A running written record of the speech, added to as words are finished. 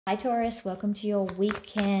Hi Taurus, welcome to your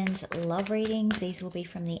weekend love readings. These will be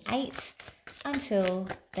from the 8th until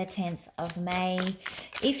the 10th of May.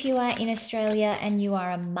 If you are in Australia and you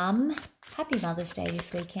are a mum, happy Mother's Day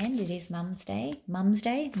this weekend. It is Mother's Day, Mother's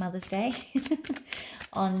Day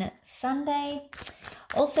on Sunday.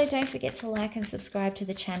 Also, don't forget to like and subscribe to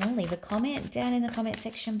the channel. Leave a comment down in the comment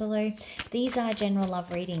section below. These are general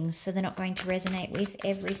love readings, so they're not going to resonate with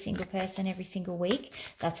every single person every single week.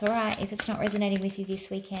 That's all right. If it's not resonating with you this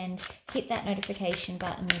weekend, hit that notification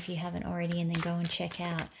button if you haven't already, and then go and check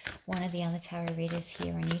out one of the other tarot readers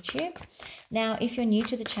here on YouTube. Now, if you're new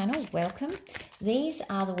to the channel, welcome. These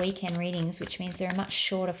are the weekend readings, which means they're a much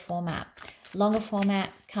shorter format. Longer format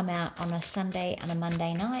come out on a Sunday and a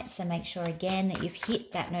Monday night, so make sure again that you've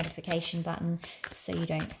hit that notification button so you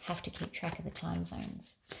don't have to keep track of the time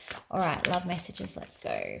zones. All right, love messages. Let's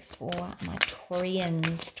go for my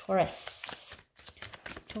Taurians. Taurus.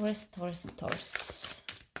 Taurus.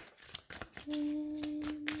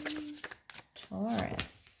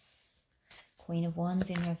 Queen of Wands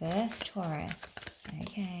in reverse, Taurus.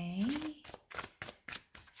 Okay.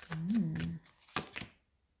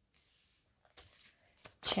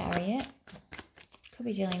 Chariot. Could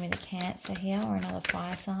be dealing with a Cancer here or another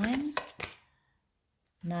fire sign.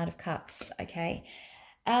 Knight of Cups. Okay.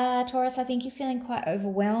 Taurus, I think you're feeling quite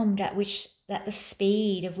overwhelmed at the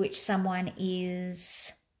speed of which someone is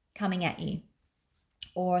coming at you,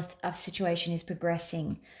 or a situation is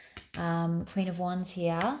progressing. Queen of Wands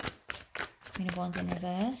here. Queen of Wands in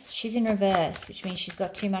reverse. She's in reverse, which means she's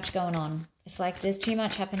got too much going on. It's like there's too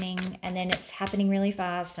much happening, and then it's happening really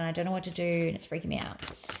fast, and I don't know what to do, and it's freaking me out.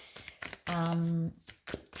 Queen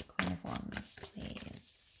of Wands,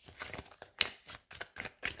 please.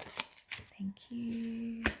 Thank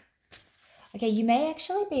you. Okay, you may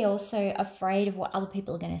actually be also afraid of what other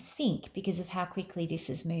people are going to think because of how quickly this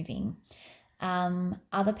is moving.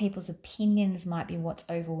 Other people's opinions might be what's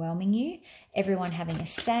overwhelming you. Everyone having a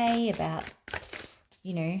say about,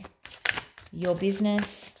 you know, your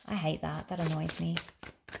business. I hate that. That annoys me.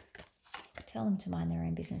 Tell them to mind their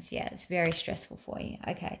own business. Yeah, it's very stressful for you.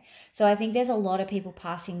 Okay, so I think there's a lot of people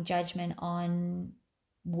passing judgment on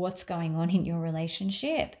what's going on in your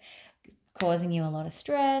relationship, causing you a lot of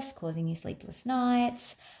stress, causing you sleepless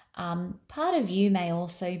nights. Part of you may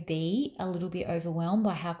also be a little bit overwhelmed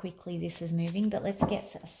by how quickly this is moving, but let's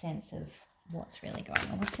get a sense of what's really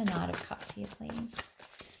going on. What's the Knight of Cups here, please?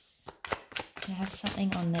 Can I have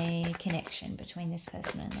something on the connection between this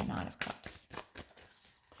person and the Knight of Cups?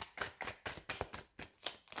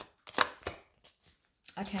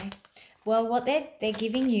 Okay. Well, what they're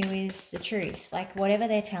giving you is the truth. Like whatever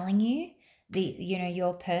they're telling you,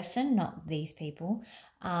 your person, not these people,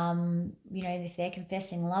 if they're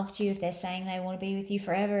confessing love to you, if they're saying they want to be with you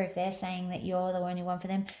forever, if they're saying that you're the only one for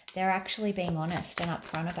them, they're actually being honest and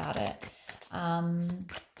upfront about it.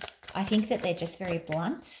 I think that they're just very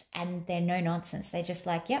blunt and they're no nonsense. They're just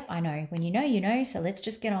like, yep, I know. When you know, you know, so let's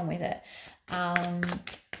just get on with it.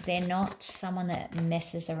 They're not someone that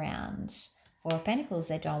messes around. Four of Pentacles,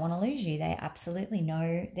 they don't want to lose you. They absolutely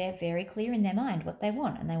know, they're very clear in their mind what they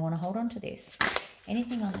want, and they want to hold on to this.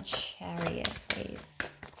 Anything on the Chariot, please?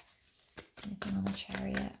 Anything on the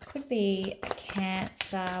Chariot? Could be a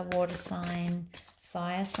Cancer, water sign,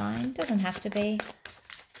 fire sign. Doesn't have to be.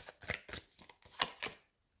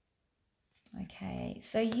 Okay,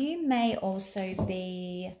 so you may also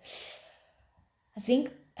be, I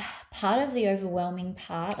think, part of the overwhelming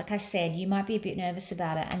part, like I said, you might be a bit nervous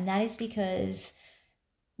about it, and that is because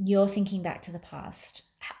you're thinking back to the past.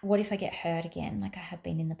 What if I get hurt again like I have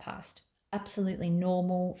been in the past? Absolutely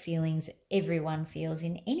normal feelings everyone feels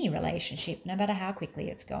in any relationship, no matter how quickly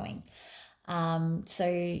it's going. So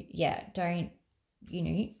yeah, don't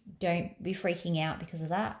be freaking out because of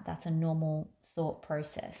that. That's a normal thought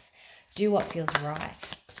process. Do what feels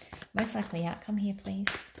right. Most likely outcome here, please,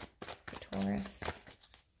 for Taurus.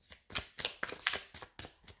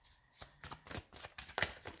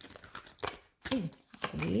 Ooh,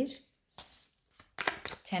 that's weird.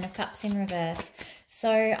 Ten of Cups in reverse.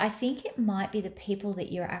 So I think it might be the people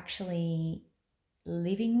that you're actually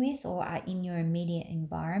living with or are in your immediate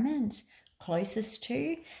environment, closest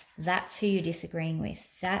to. That's who you're disagreeing with.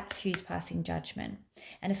 That's who's passing judgment.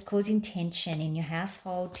 And it's causing tension in your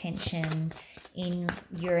household, tension in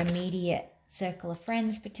your immediate circle of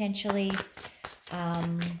friends potentially.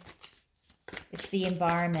 It's the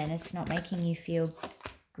environment. It's not making you feel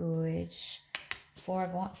good. Four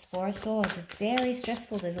of Swords. It's very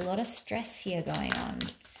stressful. There's a lot of stress here going on.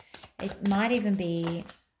 It might even be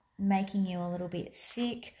making you a little bit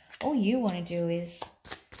sick. All you want to do is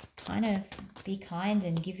kind of be kind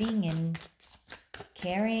and giving and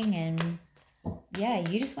caring and yeah,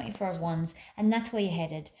 you just want your Four of Wands, and that's where you're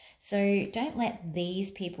headed. So don't let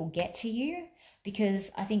these people get to you,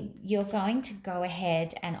 because I think you're going to go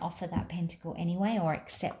ahead and offer that pentacle anyway, or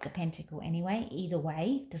accept the pentacle anyway. Either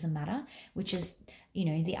way, doesn't matter, which is, you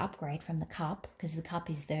know, the upgrade from the cup, because the cup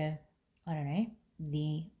is the, I don't know,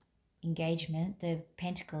 the engagement, the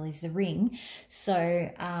pentacle is the ring. So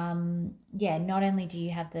yeah, not only do you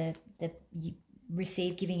have the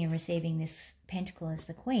giving and receiving this pentacle as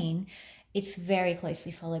the queen, it's very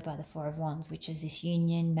closely followed by the Four of Wands, which is this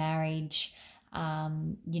union, marriage,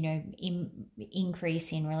 you know,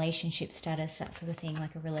 increase in relationship status, that sort of thing,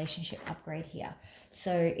 like a relationship upgrade here.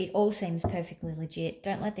 So it all seems perfectly legit.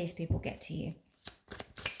 Don't let these people get to you.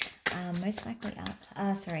 Most likely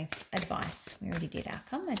advice. We already did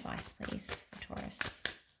outcome. Advice, please, for Taurus.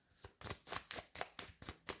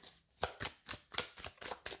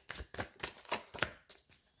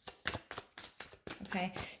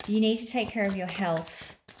 Okay, so you need to take care of your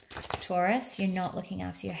health, Taurus. You're not looking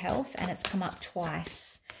after your health, and it's come up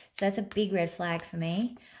twice. So that's a big red flag for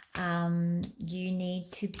me. You need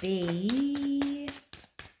to be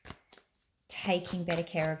taking better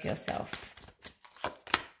care of yourself.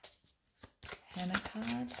 Hermit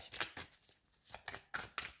card.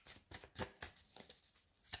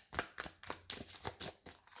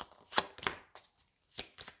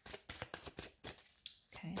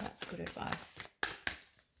 Okay, that's good advice.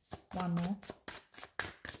 One more.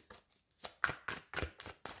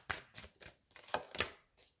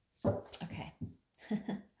 Okay.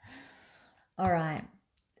 All right.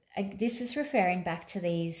 This is referring back to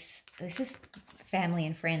this is family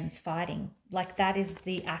and friends fighting. Like, that is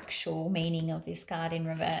the actual meaning of this card in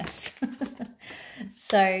reverse.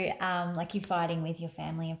 So, like, you're fighting with your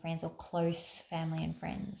family and friends, or close family and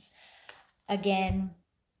friends. Again,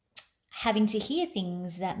 having to hear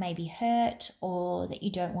things that maybe hurt or that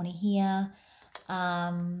you don't want to hear.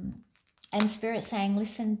 And Spirit saying,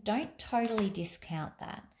 listen, don't totally discount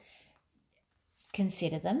that.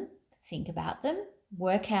 Consider them, think about them,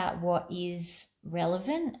 work out what is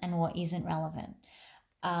relevant and what isn't relevant.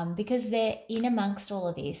 Because they're in amongst all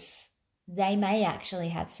of this, they may actually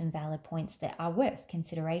have some valid points that are worth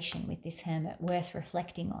consideration with this hermit, worth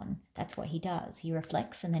reflecting on. That's what he does. He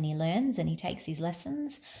reflects, and then he learns, and he takes his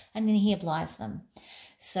lessons, and then he applies them.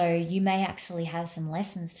 So you may actually have some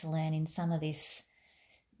lessons to learn in some of this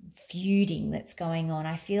feuding that's going on.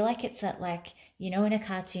 I feel like it's like, you know, in a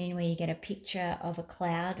cartoon where you get a picture of a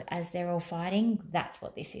cloud as they're all fighting. That's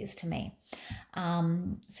what this is to me.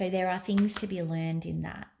 So there are things to be learned in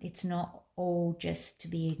that. It's not all just to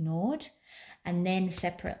be ignored. And then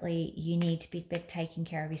separately, you need to be taking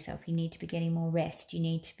care of yourself. You need to be getting more rest. You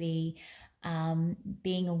need to be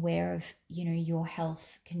being aware of, you know, your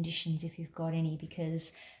health conditions, if you've got any,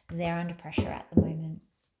 because they're under pressure at the moment.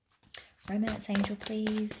 Romance angel,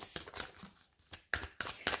 please.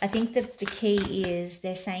 I think that the key is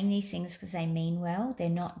they're saying these things because they mean well. They're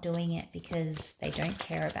not doing it because they don't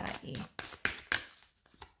care about you.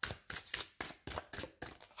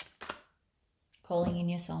 Calling in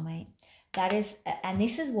your soulmate. That is, and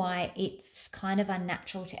this is why it's kind of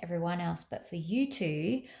unnatural to everyone else, but for you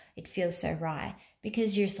two, it feels so right,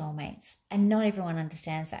 because you're soulmates, and not everyone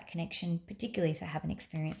understands that connection, particularly if they haven't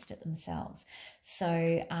experienced it themselves.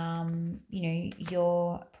 So, you know,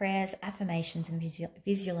 your prayers, affirmations, and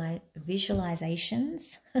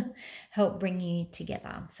visualizations help bring you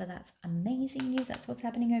together. So that's amazing news. That's what's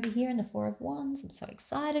happening over here in the Four of Wands. I'm so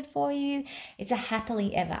excited for you. It's a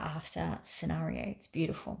happily ever after scenario. It's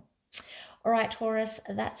beautiful. All right, Taurus,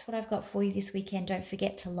 that's what I've got for you this weekend. Don't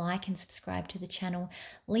forget to like and subscribe to the channel.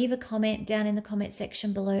 Leave a comment down in the comment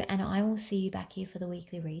section below, and I will see you back here for the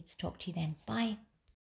weekly reads. Talk to you then. Bye.